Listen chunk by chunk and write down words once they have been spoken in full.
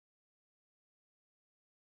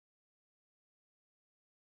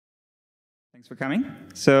Thanks for coming.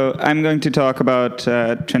 So I'm going to talk about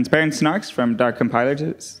transparent SNARKs from Dark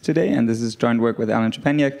compilers today, and this is joint work with Alan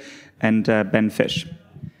Czepeniak and Ben Fish.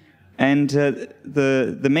 And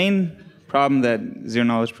the main problem that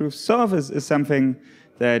zero-knowledge proofs solve is something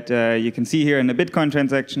that you can see here in the Bitcoin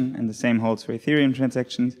transaction, and the same holds for Ethereum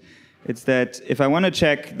transactions. It's that if I want to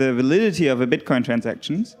check the validity of a Bitcoin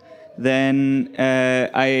transaction, then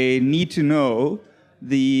I need to know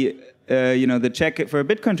the check for a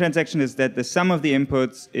Bitcoin transaction is that the sum of the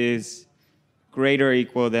inputs is greater or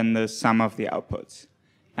equal than the sum of the outputs.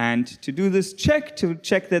 And to do this check, to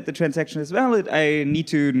check that the transaction is valid, I need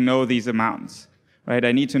to know these amounts, right?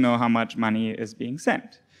 I need to know how much money is being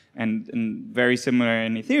sent. And very similar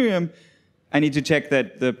in Ethereum, I need to check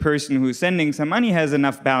that the person who's sending some money has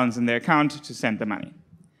enough balance in their account to send the money.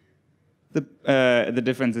 The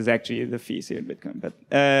difference is actually the fees here in Bitcoin. But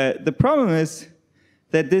the problem is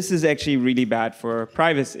that this is actually really bad for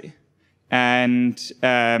privacy, and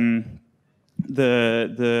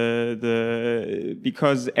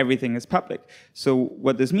because everything is public. So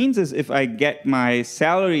what this means is if I get my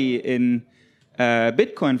salary in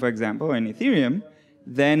Bitcoin, for example, or in Ethereum,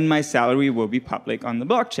 then my salary will be public on the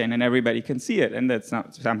blockchain, and everybody can see it, and that's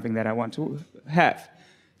not something that I want to have.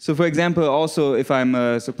 So, for example, also if I'm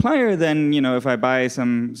a supplier, then if I buy if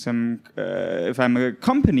I'm a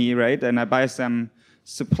company, right, and I buy some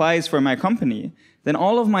supplies for my company, then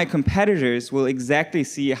all of my competitors will exactly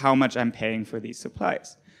see how much I'm paying for these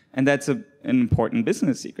supplies. And that's an important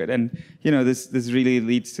business secret. And this really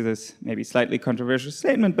leads to this maybe slightly controversial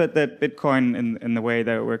statement, but that Bitcoin, in the way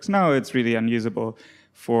that it works now, it's really unusable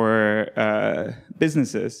for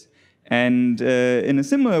businesses. And in a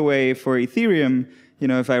similar way for Ethereum,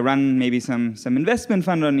 if I run maybe some investment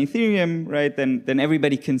fund on Ethereum, right, then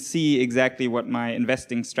everybody can see exactly what my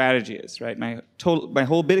investing strategy is, right? My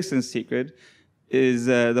whole business secret is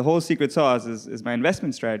the whole secret sauce is my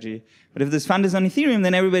investment strategy. But if this fund is on Ethereum,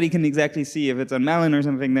 then everybody can exactly see. If it's on Melon or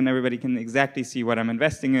something, then everybody can exactly see what I'm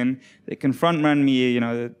investing in. They can front run me.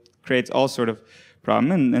 It creates all sort of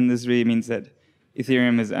problem, and this really means that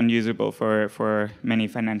Ethereum is unusable for many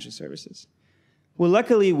financial services. Well,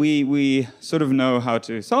 luckily, we sort of know how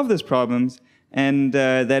to solve these problems, and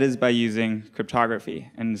that is by using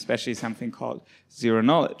cryptography, and especially something called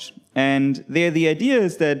zero-knowledge. And there, the idea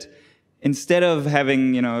is that instead of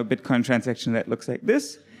having a Bitcoin transaction that looks like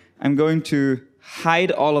this, I'm going to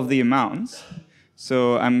hide all of the amounts.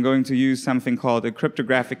 So I'm going to use something called a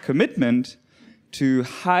cryptographic commitment to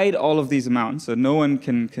hide all of these amounts, so no one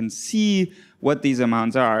can see what these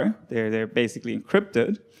amounts are. They're basically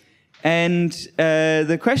encrypted. And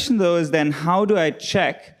the question, though, is then how do I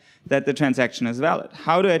check that the transaction is valid?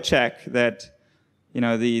 How do I check that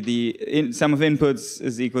the sum of inputs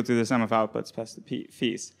is equal to the sum of outputs plus the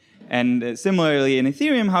fees? And similarly, in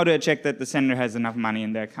Ethereum, how do I check that the sender has enough money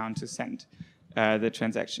in their account to send the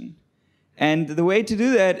transaction? And the way to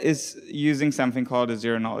do that is using something called a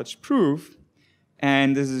zero-knowledge proof.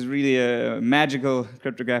 And this is really a magical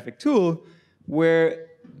cryptographic tool where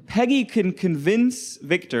Peggy can convince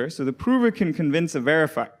Victor, so the prover can convince a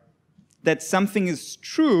verifier, that something is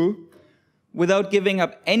true without giving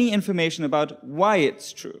up any information about why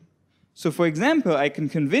it's true. So for example, I can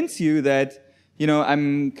convince you that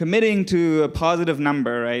I'm committing to a positive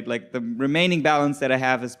number, right? Like the remaining balance that I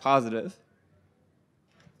have is positive.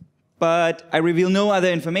 But I reveal no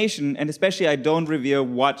other information, and especially I don't reveal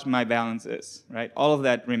what my balance is, right? All of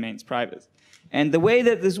that remains private. And the way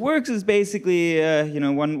that this works is basically,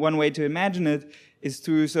 one way to imagine it is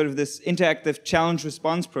through sort of this interactive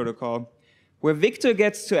challenge-response protocol, where Victor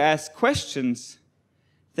gets to ask questions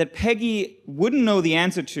that Peggy wouldn't know the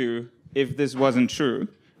answer to if this wasn't true,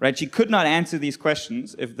 right? She could not answer these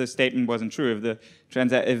questions if the statement wasn't true, if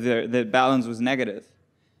the balance was negative.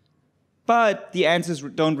 But the answers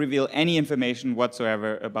don't reveal any information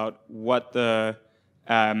whatsoever about what the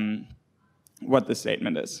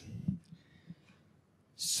statement is.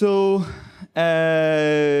 So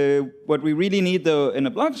what we really need, though, in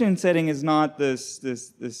a blockchain setting is not this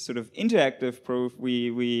sort of interactive proof.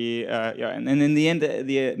 And in the end,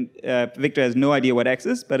 Victor has no idea what X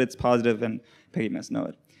is, but it's positive, and Peggy must know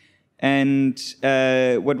it. And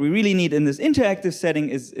what we really need in this interactive setting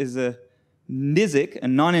is a NIZIC, a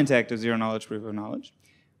non-interactive zero-knowledge proof of knowledge,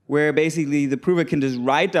 where basically the prover can just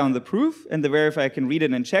write down the proof, and the verifier can read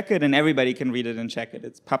it and check it, and everybody can read it and check it.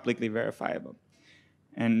 It's publicly verifiable.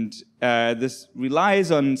 And this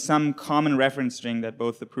relies on some common reference string that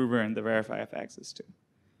both the prover and the verifier have access to.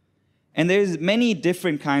 And there's many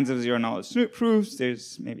different kinds of zero-knowledge proofs.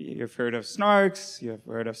 There's maybe you've heard of SNARKs, you've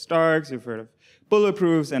heard of STARKs, you've heard of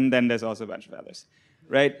bulletproofs, and then there's also a bunch of others.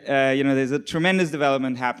 right? There's a tremendous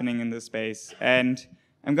development happening in this space, and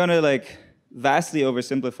I'm going to vastly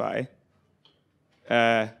oversimplify.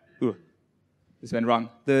 This went wrong.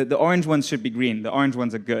 The orange ones should be green. The orange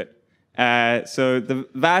ones are good. So the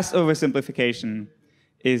vast oversimplification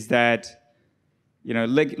is that,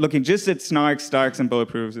 looking just at SNARKs, STARKs, and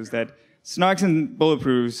bulletproofs, is that SNARKs and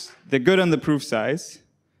bulletproofs, they're good on the proof size.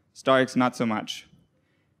 STARKs, not so much.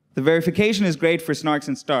 The verification is great for SNARKs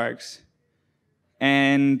and STARKs.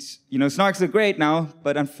 And, SNARKs are great now,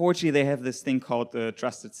 but unfortunately they have this thing called the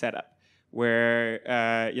trusted setup, where,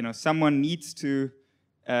 someone needs to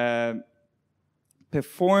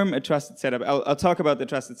perform a trusted setup. I'll talk about the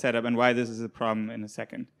trusted setup and why this is a problem in a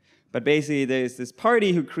second. But basically, there's this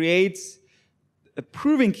party who creates a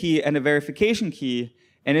proving key and a verification key,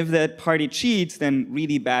 and if that party cheats, then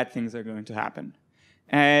really bad things are going to happen.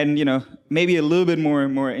 And maybe a little bit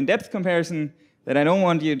more in-depth comparison that I don't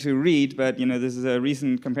want you to read, but this is a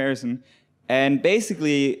recent comparison. And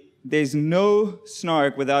basically, there's no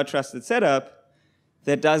SNARK without trusted setup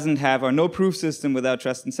that doesn't have, or no proof system without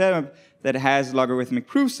trusted setup that has logarithmic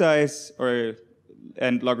proof size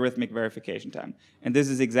and logarithmic verification time. And this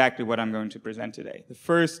is exactly what I'm going to present today. The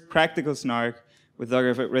first practical SNARK with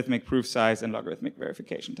logarithmic proof size and logarithmic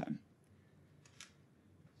verification time.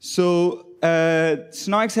 So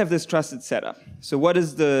SNARKs have this trusted setup. So what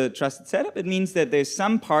is the trusted setup? It means that there's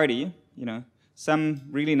some party, some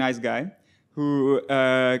really nice guy, who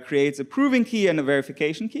creates a proving key and a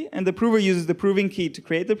verification key, and the prover uses the proving key to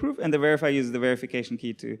create the proof, and the verifier uses the verification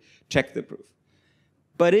key to check the proof.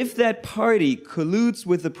 But if that party colludes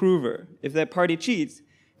with the prover, if that party cheats,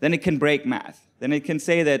 then it can break math. Then it can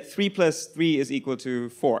say that 3 plus 3 is equal to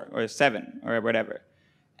 4, or 7, or whatever.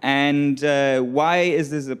 And why is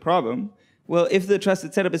this a problem? Well, if the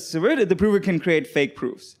trusted setup is subverted, the prover can create fake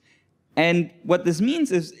proofs. And what this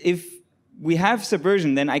means is if we have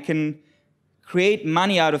subversion, then I can create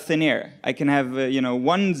money out of thin air. I can have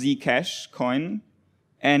one Zcash coin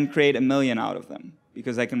and create 1 million out of them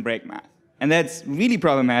because I can break math. And that's really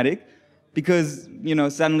problematic because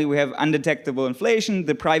suddenly we have undetectable inflation,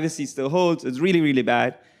 the privacy still holds, it's really, really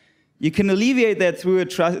bad. You can alleviate that through a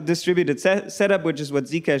distributed setup, which is what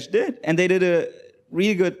Zcash did, and they did a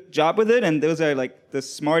really good job with it, and those are the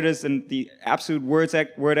smartest and the absolute word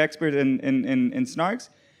expert in SNARKs,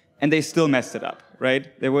 and they still messed it up,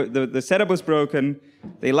 right? The setup was broken.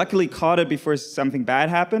 They luckily caught it before something bad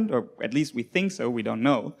happened, or at least we think so, we don't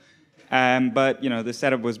know. But the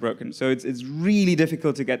setup was broken. So it's really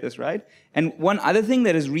difficult to get this right. And one other thing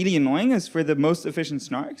that is really annoying is for the most efficient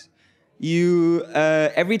SNARKs,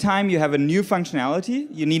 every time you have a new functionality,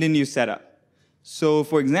 you need a new setup. So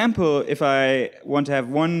for example, if I want to have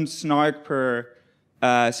one SNARK per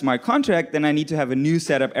smart contract, then I need to have a new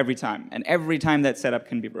setup every time. And every time that setup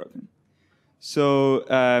can be broken. So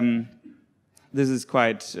this is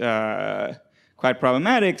quite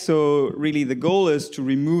problematic. So really the goal is to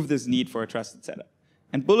remove this need for a trusted setup.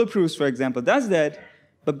 And bulletproofs, for example, does that.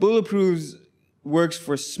 But bulletproofs works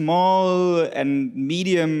for small and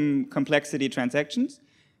medium complexity transactions.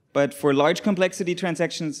 But for large complexity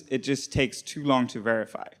transactions, it just takes too long to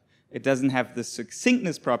verify. It doesn't have the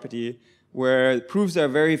succinctness property where proofs are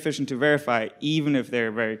very efficient to verify, even if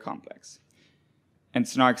they're very complex. And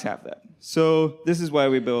SNARKs have that. So this is why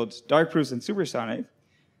we build dark proofs and Supersonic.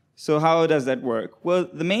 So how does that work? Well,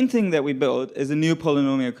 the main thing that we build is a new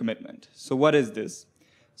polynomial commitment. So what is this?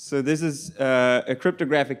 So this is a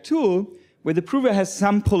cryptographic tool where the prover has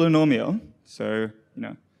some polynomial. So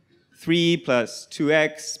 3 plus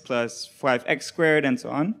 2x plus 5x squared and so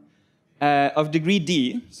on, of degree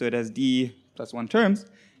d, so it has d plus 1 terms,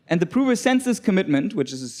 and the prover sends this commitment,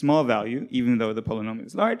 which is a small value, even though the polynomial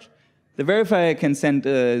is large. The verifier can send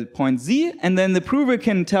a point z, and then the prover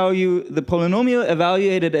can tell you the polynomial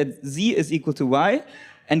evaluated at z is equal to y,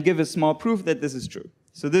 and give a small proof that this is true.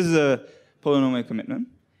 So this is a polynomial commitment.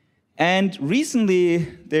 And recently,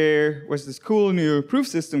 there was this cool new proof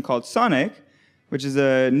system called Sonic, which is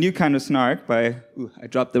a new kind of SNARK by, I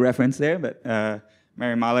dropped the reference there, but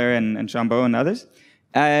Mary Mahler and Chambaud and others.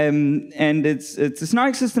 And it's a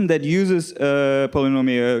SNARK system that uses a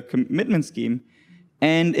polynomial commitment scheme.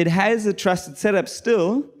 And it has a trusted setup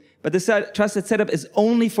still, but the trusted setup is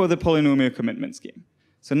only for the polynomial commitment scheme.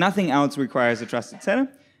 So nothing else requires a trusted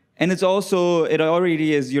setup. And it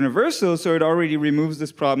already is universal, so it already removes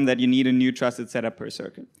this problem that you need a new trusted setup per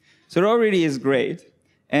circuit. So it already is great.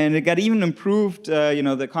 And it got even improved,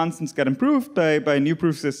 the constants got improved by new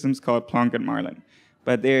proof systems called Planck and Marlin.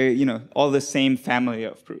 But they're, all the same family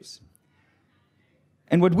of proofs.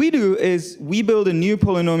 And what we do is we build a new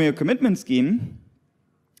polynomial commitment scheme,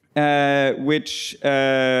 which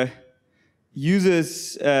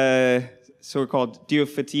uses so-called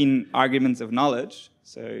Diophantine arguments of knowledge,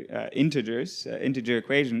 so integers, integer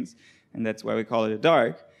equations, and that's why we call it a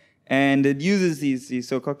dark. And it uses these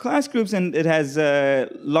so-called class groups, and it has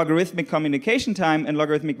logarithmic communication time and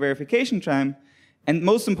logarithmic verification time, and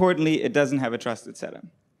most importantly, it doesn't have a trusted setup.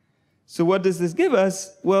 So what does this give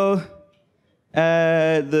us? Well, we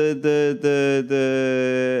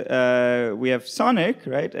have Sonic,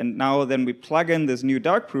 right? And now then we plug in this new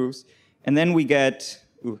dark proofs, and then we get,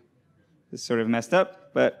 ooh, this sort of messed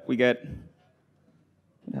up, but we get,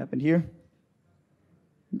 what happened here?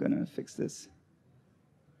 I'm gonna fix this.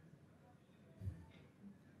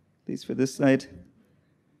 At least for this slide.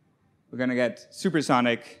 We're gonna get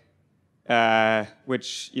Supersonic,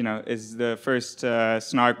 which is the first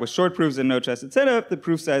SNARK with short proofs and no trusted setup. The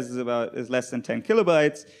proof size is less than 10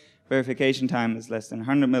 kilobytes. Verification time is less than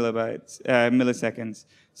 100 milliseconds.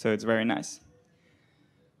 So it's very nice.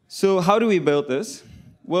 So how do we build this?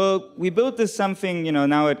 Well, we built this something.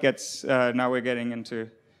 Now it gets. Now we're getting into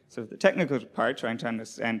sort of the technical part, trying to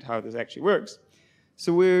understand how this actually works.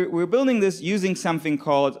 So we're building this using something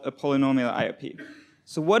called a polynomial IOP.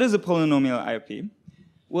 So what is a polynomial IOP?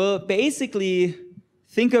 Well, basically,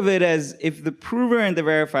 think of it as if the prover and the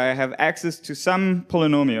verifier have access to some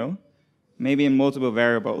polynomial, maybe in multiple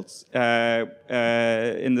variables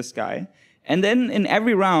in the sky. And then in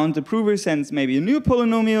every round, the prover sends maybe a new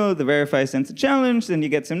polynomial, the verifier sends a challenge, then you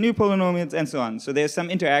get some new polynomials, and so on. So there's some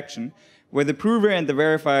interaction where the prover and the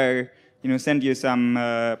verifier send you some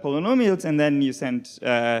polynomials, and then you send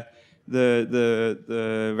the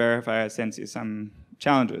verifier sends you some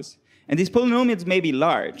challenges. And these polynomials may be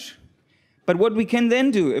large. But what we can then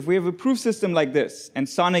do, if we have a proof system like this, and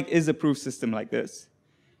Sonic is a proof system like this,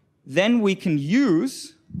 then we can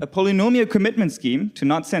use a polynomial commitment scheme to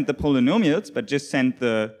not send the polynomials, but just send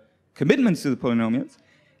the commitments to the polynomials.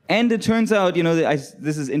 And it turns out,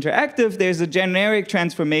 this is interactive. There's a generic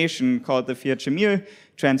transformation called the Fiat-Shamir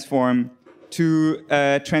transform to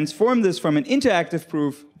transform this from an interactive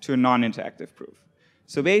proof to a non-interactive proof.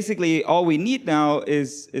 So basically, all we need now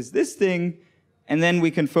is this thing, and then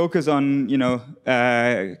we can focus on,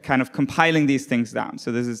 kind of compiling these things down.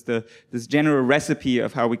 So this is this general recipe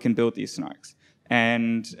of how we can build these SNARKs.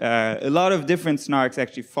 And a lot of different SNARKs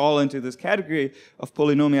actually fall into this category of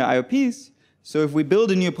polynomial IOPs. So if we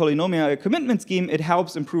build a new polynomial commitment scheme, it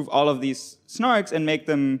helps improve all of these SNARKs and make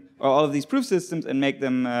them, or all of these proof systems, and make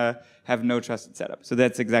them have no trusted setup. So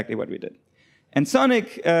that's exactly what we did. And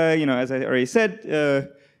Sonic, as I already said,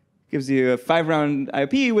 gives you a 5-round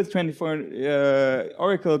IOP with 24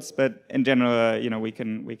 oracles, but in general, we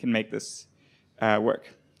can make this work.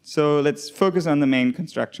 So let's focus on the main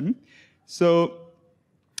construction. So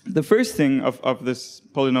the first thing of this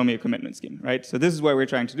polynomial commitment scheme, right? So this is what we're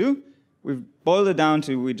trying to do. We've boiled it down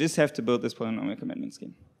to we just have to build this polynomial commitment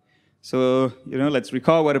scheme. So let's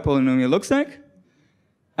recall what a polynomial looks like.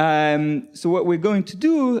 So what we're going to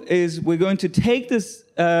do is we're going to take this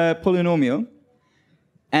polynomial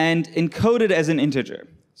and encode it as an integer.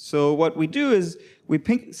 So what we do is we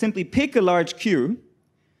simply pick a large Q.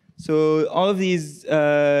 So all of these,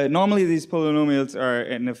 normally these polynomials are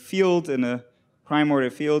in a field, in a prime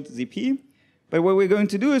order field, ZP. But what we're going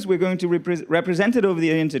to do is we're going to represent it over the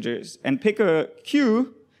integers and pick a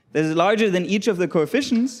Q that is larger than each of the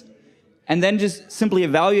coefficients, and then just simply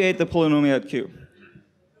evaluate the polynomial at Q.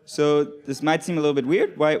 So this might seem a little bit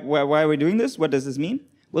weird. Why are we doing this? What does this mean?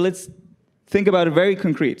 Well, let's think about it very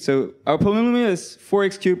concrete. So our polynomial is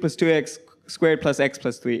 4x cubed plus 2x squared plus x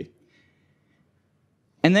plus 3.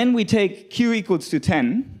 And then we take q equals to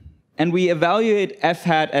 10, and we evaluate f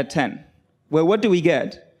hat at 10. Well, what do we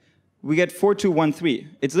get? We get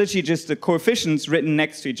 4213. It's literally just the coefficients written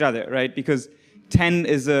next to each other, right? Because 10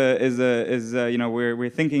 we're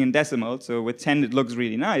thinking in decimal, so with 10 it looks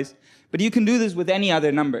really nice. But you can do this with any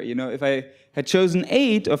other number. If I had chosen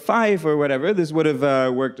 8 or 5 or whatever, this would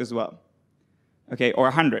have worked as well. Okay, or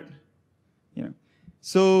 100.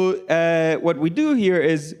 So what we do here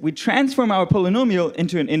is we transform our polynomial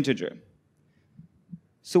into an integer.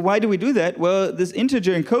 So why do we do that? Well, this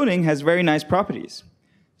integer encoding has very nice properties.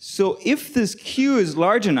 So if this Q is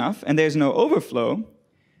large enough and there's no overflow,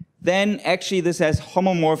 then actually this has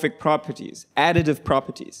homomorphic properties, additive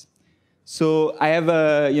properties. So I have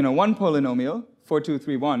one polynomial,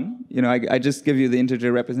 4231. I just give you the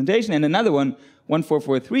integer representation, and another one,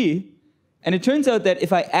 1443. And it turns out that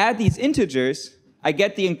if I add these integers, I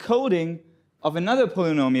get the encoding of another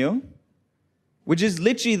polynomial, which is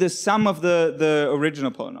literally the sum of the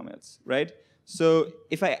original polynomials, right? So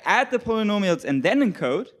if I add the polynomials and then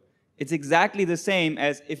encode, it's exactly the same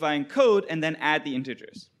as if I encode and then add the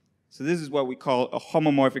integers. So this is what we call a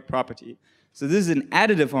homomorphic property. So this is an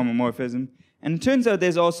additive homomorphism. And it turns out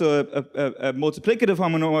there's also a multiplicative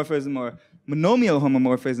homomorphism or monomial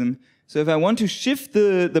homomorphism. So if I want to shift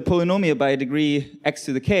the polynomial by a degree x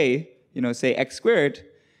to the k, say x squared,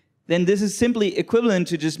 then this is simply equivalent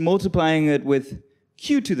to just multiplying it with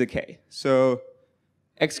q to the k. So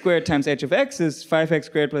x squared times h of x is 5x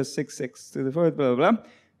squared plus 6x to the fourth, blah, blah, blah.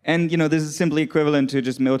 And this is simply equivalent to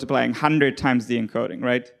just multiplying 100 times the encoding,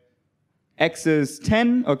 right? X is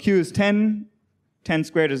 10, or q is 10, 10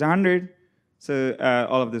 squared is 100. So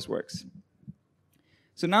all of this works.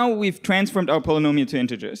 So now we've transformed our polynomial to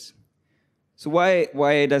integers. So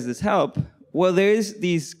why does this help? Well, there's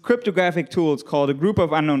these cryptographic tools called a group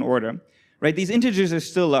of unknown order, right? These integers are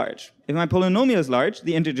still large. If my polynomial is large,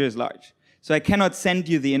 the integer is large. So I cannot send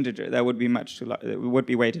you the integer. That would be much too large. It would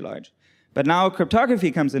be way too large. But now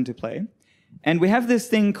cryptography comes into play, and we have this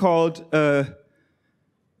thing called a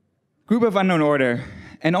group of unknown order.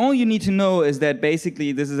 And all you need to know is that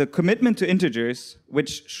basically this is a commitment to integers,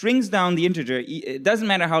 which shrinks down the integer. It doesn't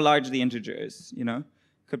matter how large the integer is,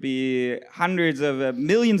 Could be hundreds of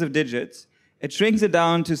millions of digits. It shrinks it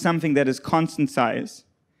down to something that is constant size.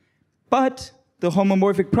 But the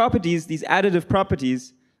homomorphic properties, these additive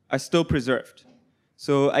properties, are still preserved.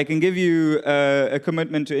 So I can give you a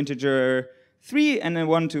commitment to integer 3 and then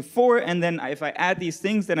 1 to 4, and then if I add these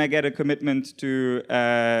things, then I get a commitment to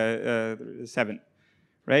 7,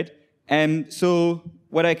 right? And so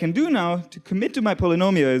what I can do now to commit to my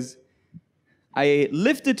polynomial is I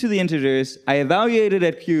lift it to the integers, I evaluate it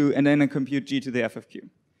at q, and then I compute g to the f of q.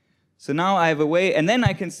 So now I have a way, and then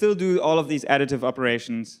I can still do all of these additive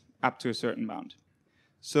operations up to a certain bound.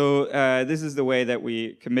 So this is the way that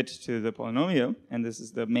we commit to the polynomial, and this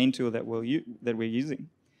is the main tool that we're using.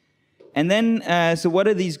 And then, so what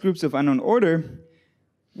are these groups of unknown order?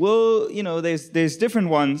 Well, there's different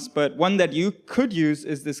ones, but one that you could use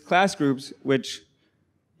is this class groups, which,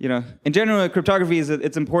 in general, cryptography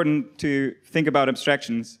it's important to think about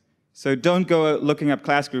abstractions. So don't go looking up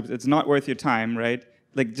class groups. It's not worth your time, right?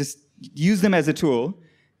 Like, just use them as a tool.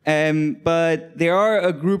 But they are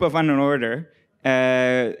a group of unknown order.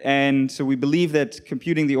 And so we believe that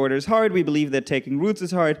computing the order is hard, we believe that taking roots is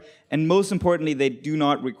hard, and most importantly, they do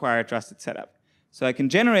not require a trusted setup. So I can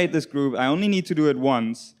generate this group, I only need to do it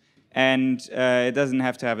once, and it doesn't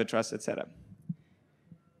have to have a trusted setup.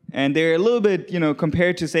 And they're a little bit,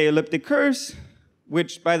 compared to, say, elliptic curves,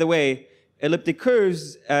 which, by the way, elliptic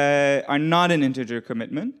curves are not an integer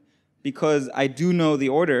commitment, because I do know the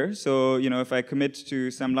order. So, if I commit to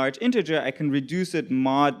some large integer, I can reduce it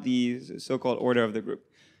mod the so-called order of the group.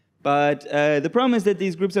 But the problem is that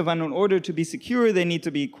these groups of unknown order, to be secure, they need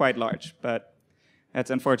to be quite large. But that's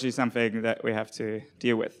unfortunately something that we have to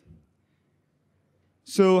deal with.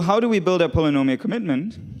 So how do we build a polynomial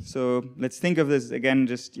commitment? So let's think of this again,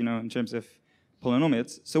 just in terms of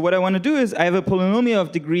polynomials. So what I want to do is I have a polynomial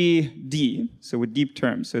of degree d, so with deep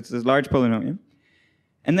terms. So it's this large polynomial.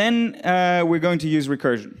 And then we're going to use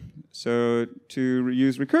recursion. So to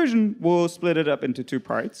use recursion, we'll split it up into two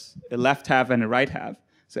parts, a left half and a right half.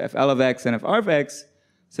 So fl of x and fr of x,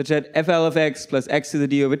 such that fl of x plus x to the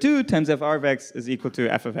d over 2 times fr of x is equal to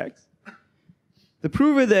f of x. The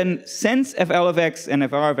prover then sends fl of x and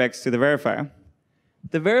fr of x to the verifier.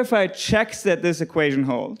 The verifier checks that this equation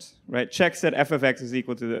holds, right? Checks that f of x is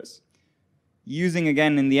equal to this. Using,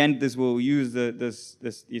 again, in the end, this will use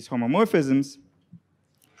these homomorphisms.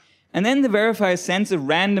 And then the verifier sends a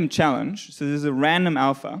random challenge. So this is a random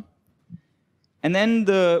alpha. And then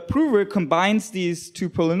the prover combines these two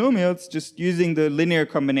polynomials just using the linear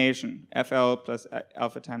combination, fl plus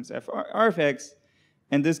alpha times fr of x.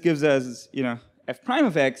 And this gives us, f prime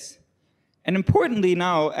of x. And importantly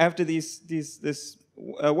now, after this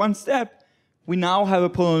one step, we now have a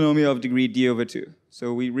polynomial of degree d over 2.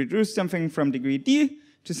 So we reduce something from degree d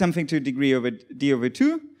to something to degree over d over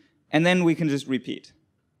 2, and then we can just repeat,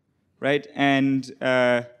 right? And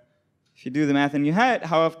if you do the math in your head,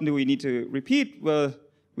 how often do we need to repeat? Well,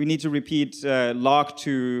 we need to repeat log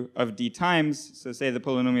 2 of d times. So say the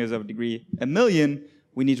polynomial is of degree 1,000,000,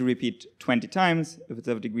 we need to repeat 20 times. If it's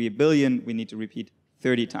of degree 1,000,000,000, we need to repeat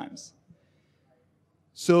 30 times.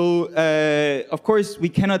 So, of course, we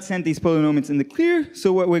cannot send these polynomials in the clear.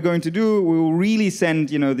 So what we're going to do, we will really send,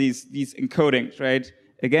 these encodings, right?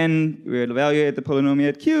 Again, we'll evaluate the polynomial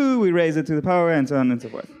at q, we raise it to the power, and so on and so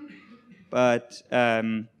forth. But,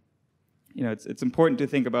 it's important to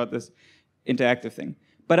think about this interactive thing.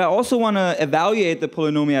 But I also want to evaluate the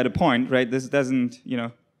polynomial at a point, right? This doesn't,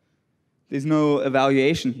 there's no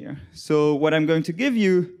evaluation here. So what I'm going to give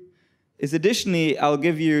you is additionally, I'll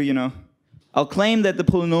give you, I'll claim that the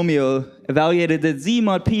polynomial evaluated that z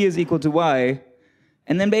mod p is equal to y.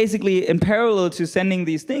 And then basically, in parallel to sending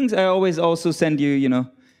these things, I always also send you,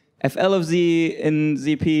 fl of z in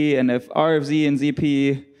zp and fr of z in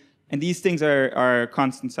zp. And these things are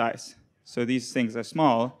constant size. So these things are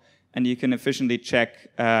small, and you can efficiently check.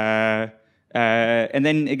 And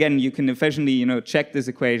then again, you can efficiently check this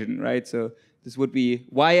equation, right? So this would be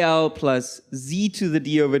yl plus z to the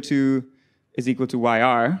d over 2 is equal to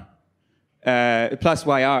yr, plus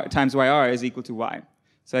yr times yr is equal to y.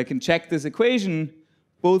 So I can check this equation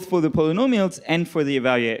both for the polynomials and for the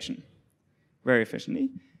evaluation very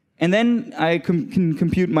efficiently. And then I can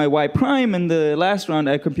compute my y prime. In the last round,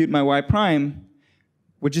 I compute my y prime,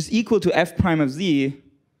 which is equal to f prime of z,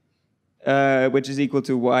 which is equal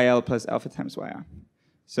to yl plus alpha times yr.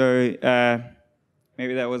 So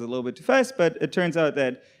maybe that was a little bit too fast, but it turns out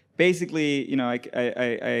that basically,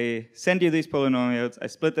 I send you these polynomials, I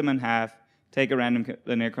split them in half, take a random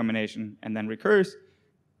linear combination, and then recurse.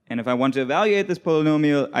 And if I want to evaluate this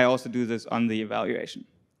polynomial, I also do this on the evaluation.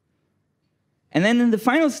 And then in the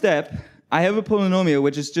final step, I have a polynomial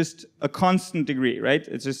which is just a constant degree, right?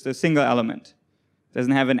 It's just a single element. It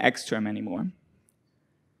doesn't have an x term anymore.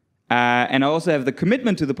 And I also have the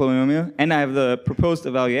commitment to the polynomial, and I have the proposed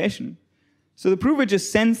evaluation. So the prover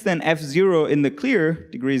just sends then f0 in the clear,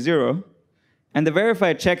 degree 0, and the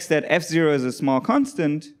verifier checks that f0 is a small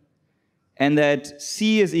constant, and that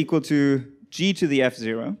c is equal to g to the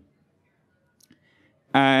f0,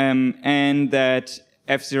 and that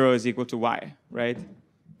f0 is equal to y, right?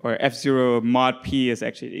 Or f0 mod p is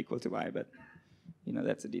actually equal to y, but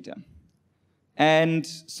that's a detail. And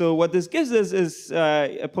so what this gives us is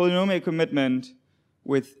a polynomial commitment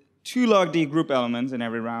with 2 log d group elements in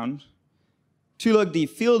every round, 2 log d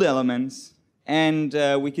field elements, and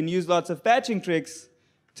we can use lots of batching tricks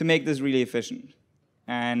to make this really efficient.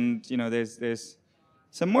 And there's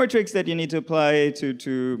some more tricks that you need to apply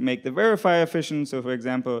to make the verifier efficient. So for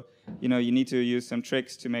example, you need to use some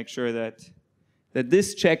tricks to make sure that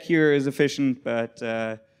this check here is efficient, but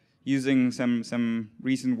using some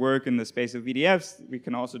recent work in the space of VDFs, we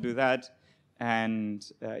can also do that. And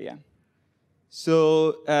yeah.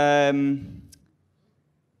 So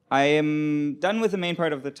I am done with the main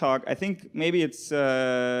part of the talk. I think maybe it's,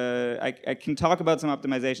 I can talk about some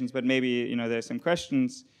optimizations, but maybe there's some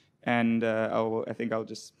questions. And I think I'll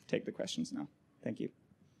just take the questions now. Thank you.